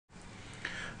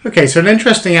Okay, so an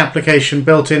interesting application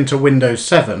built into Windows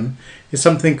 7 is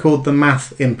something called the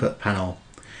Math Input Panel.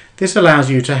 This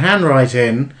allows you to handwrite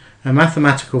in a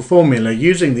mathematical formula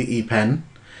using the ePen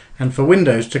and for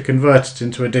Windows to convert it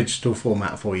into a digital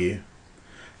format for you.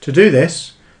 To do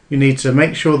this, you need to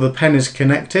make sure the pen is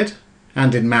connected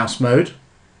and in mouse mode.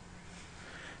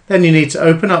 Then you need to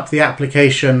open up the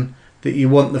application that you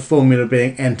want the formula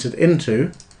being entered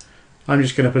into. I'm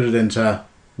just going to put it into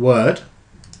Word.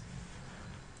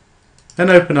 Then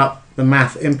open up the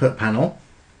Math Input Panel.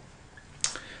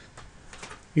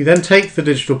 You then take the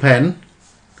digital pen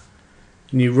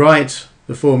and you write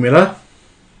the formula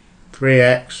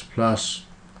 3x plus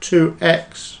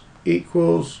 2x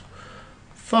equals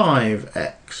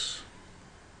 5x.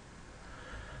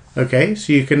 Okay,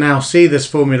 so you can now see this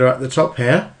formula at the top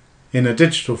here in a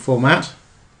digital format.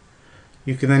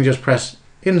 You can then just press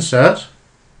Insert.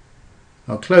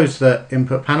 I'll close the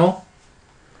input panel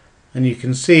and you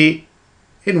can see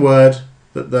in Word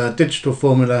that the digital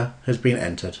formula has been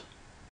entered.